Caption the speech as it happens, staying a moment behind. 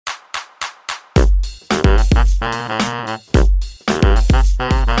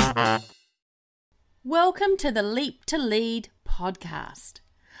Welcome to the Leap to Lead podcast.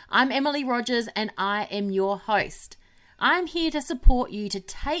 I'm Emily Rogers and I am your host. I'm here to support you to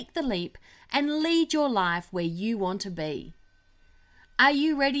take the leap and lead your life where you want to be. Are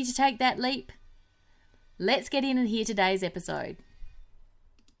you ready to take that leap? Let's get in and hear today's episode.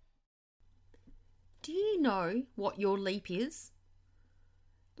 Do you know what your leap is?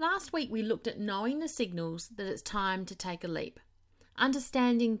 Last week we looked at knowing the signals that it's time to take a leap,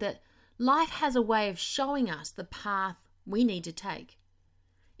 understanding that life has a way of showing us the path we need to take.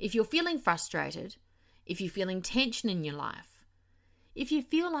 If you're feeling frustrated, if you're feeling tension in your life, if you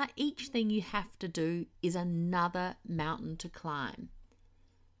feel like each thing you have to do is another mountain to climb,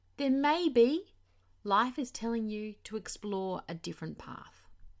 then maybe life is telling you to explore a different path.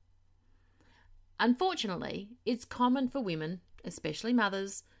 Unfortunately, it's common for women, especially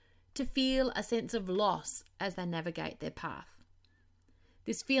mothers, to feel a sense of loss as they navigate their path.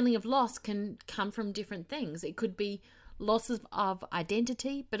 This feeling of loss can come from different things. It could be losses of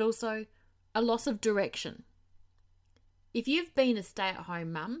identity, but also a loss of direction. If you've been a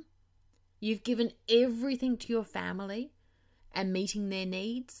stay-at-home mum, you've given everything to your family and meeting their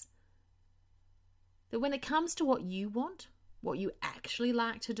needs, that when it comes to what you want, what you actually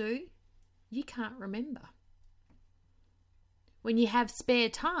like to do, you can't remember. When you have spare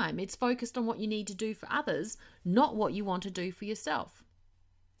time, it's focused on what you need to do for others, not what you want to do for yourself.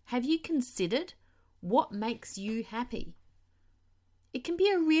 Have you considered what makes you happy? It can be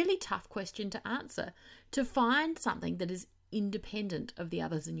a really tough question to answer, to find something that is independent of the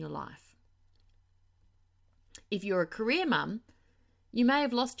others in your life. If you're a career mum, you may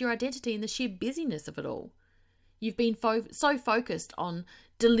have lost your identity in the sheer busyness of it all. You've been so focused on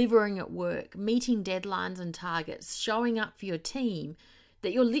delivering at work, meeting deadlines and targets, showing up for your team,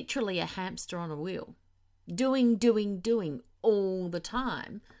 that you're literally a hamster on a wheel, doing all the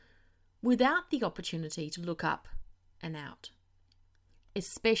time, without the opportunity to look up and out,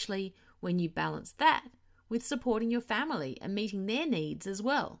 especially when you balance that with supporting your family and meeting their needs as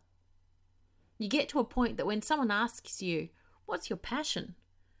well. You get to a point that when someone asks you, "What's your passion?"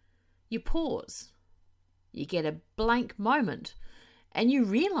 you pause. You get a blank moment and you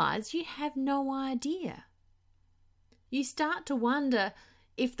realize you have no idea. You start to wonder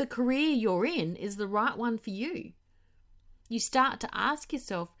if the career you're in is the right one for you. You start to ask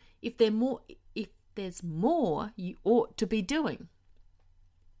yourself if there's more you ought to be doing.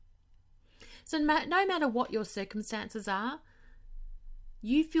 So no matter what your circumstances are,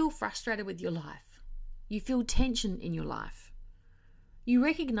 you feel frustrated with your life. You feel tension in your life. You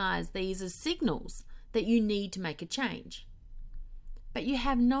recognize these as signals that you need to make a change. But you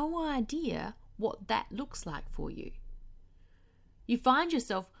have no idea what that looks like for you. You find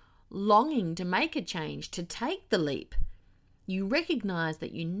yourself longing to make a change, to take the leap. You recognize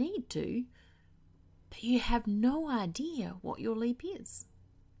that you need to, but you have no idea what your leap is.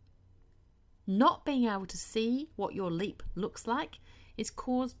 Not being able to see what your leap looks like is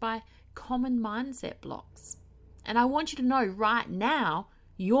caused by common mindset blocks. And I want you to know right now,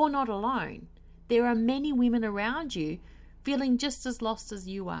 you're not alone. There are many women around you feeling just as lost as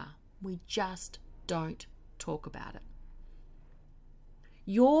you are. We just don't talk about it.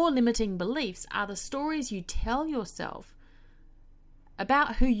 Your limiting beliefs are the stories you tell yourself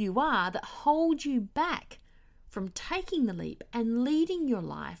about who you are that hold you back from taking the leap and leading your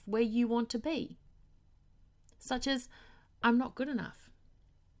life where you want to be. Such as, "I'm not good enough,"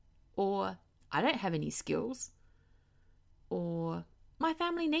 or "I don't have any skills," or "My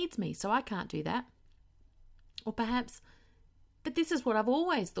family needs me, so I can't do that," or perhaps, "But this is what I've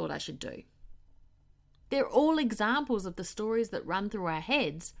always thought I should do." They're all examples of the stories that run through our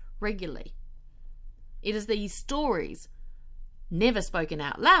heads regularly. It is these stories, never spoken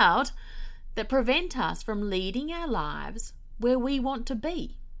out loud, that prevent us from leading our lives where we want to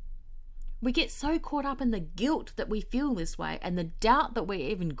be. We get so caught up in the guilt that we feel this way and the doubt that we're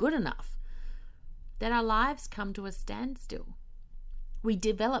even good enough that our lives come to a standstill. We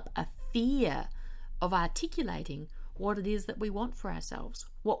develop a fear of articulating what it is that we want for ourselves,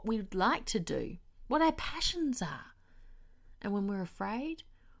 what we'd like to do, what our passions are. And when we're afraid,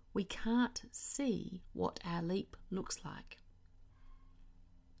 we can't see what our leap looks like.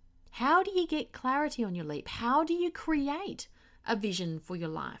 How do you get clarity on your leap? How do you create a vision for your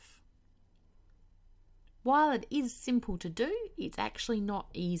life? While it is simple to do, it's actually not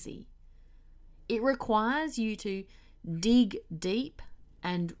easy. It requires you to dig deep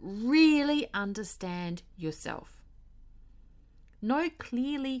and really understand yourself. Know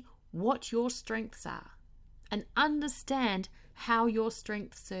clearly what your strengths are and understand how your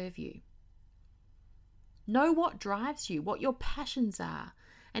strengths serve you. Know what drives you, what your passions are,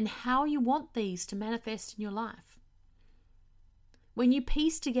 and how you want these to manifest in your life. When you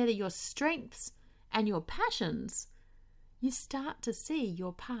piece together your strengths and your passions, you start to see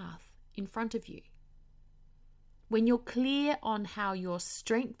your path in front of you. When you're clear on how your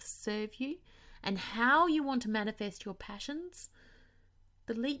strengths serve you and how you want to manifest your passions,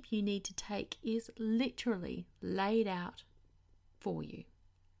 the leap you need to take is literally laid out for you.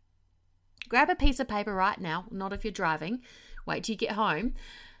 Grab a piece of paper right now, not if you're driving, wait till you get home.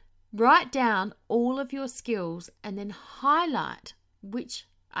 Write down all of your skills and then highlight which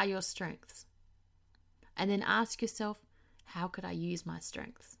are your strengths. And then ask yourself, how could I use my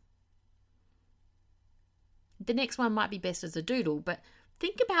strengths? The next one might be best as a doodle, but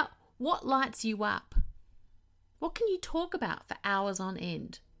think about what lights you up. What can you talk about for hours on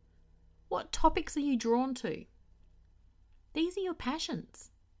end? What topics are you drawn to? These are your passions.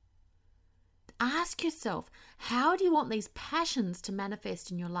 Ask yourself, how do you want these passions to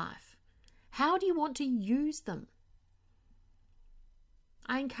manifest in your life? How do you want to use them?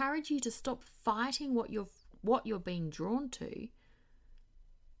 I encourage you to stop fighting what you're being drawn to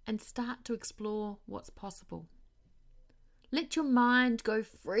and start to explore what's possible. Let your mind go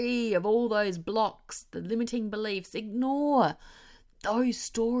free of all those blocks, the limiting beliefs. Ignore those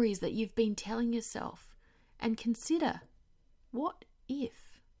stories that you've been telling yourself and consider, what if?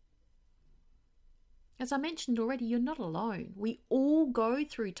 As I mentioned already, you're not alone. We all go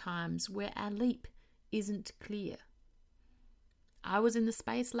through times where our leap isn't clear. I was in the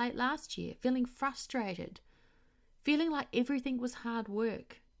space late last year, feeling frustrated, feeling like everything was hard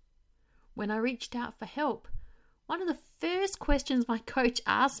work. When I reached out for help, one of the first questions my coach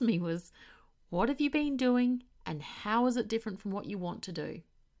asked me was, what have you been doing and how is it different from what you want to do?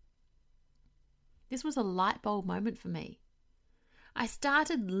 This was a light bulb moment for me. I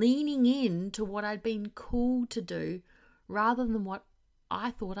started leaning in to what I'd been called to do rather than what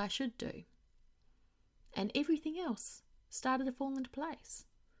I thought I should do. And everything else started to fall into place.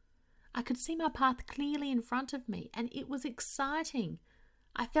 I could see my path clearly in front of me and it was exciting.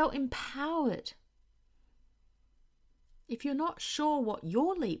 I felt empowered. If you're not sure what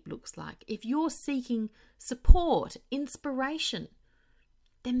your leap looks like, if you're seeking support, inspiration,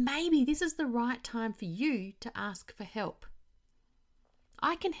 then maybe this is the right time for you to ask for help.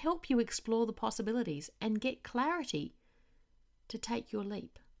 I can help you explore the possibilities and get clarity to take your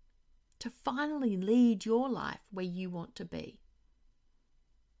leap, to finally lead your life where you want to be.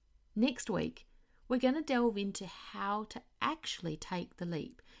 Next week, we're going to delve into how to actually take the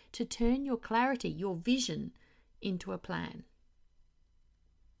leap, to turn your clarity, your vision, into a plan.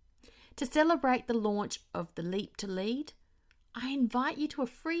 To celebrate the launch of the Leap to Lead, I invite you to a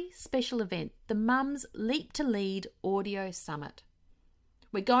free special event, the Mums Leap to Lead Audio Summit.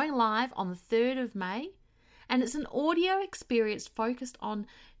 We're going live on the 3rd of May, and it's an audio experience focused on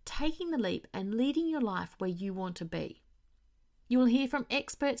taking the leap and leading your life where you want to be. You will hear from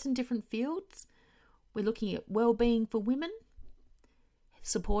experts in different fields. We're looking at well-being for women,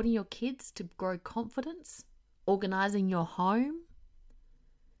 supporting your kids to grow confidence, organising your home,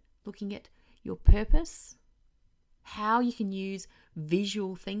 looking at your purpose, how you can use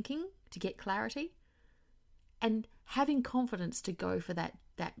visual thinking to get clarity, and having confidence to go for that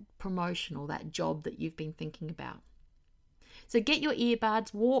promotion or that job that you've been thinking about. So get your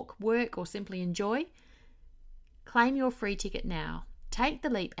earbuds, walk, work, or simply enjoy. Claim your free ticket now. Take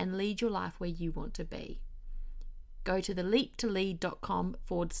the leap and lead your life where you want to be. Go to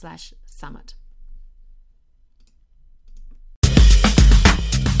theleaptolead.com/summit.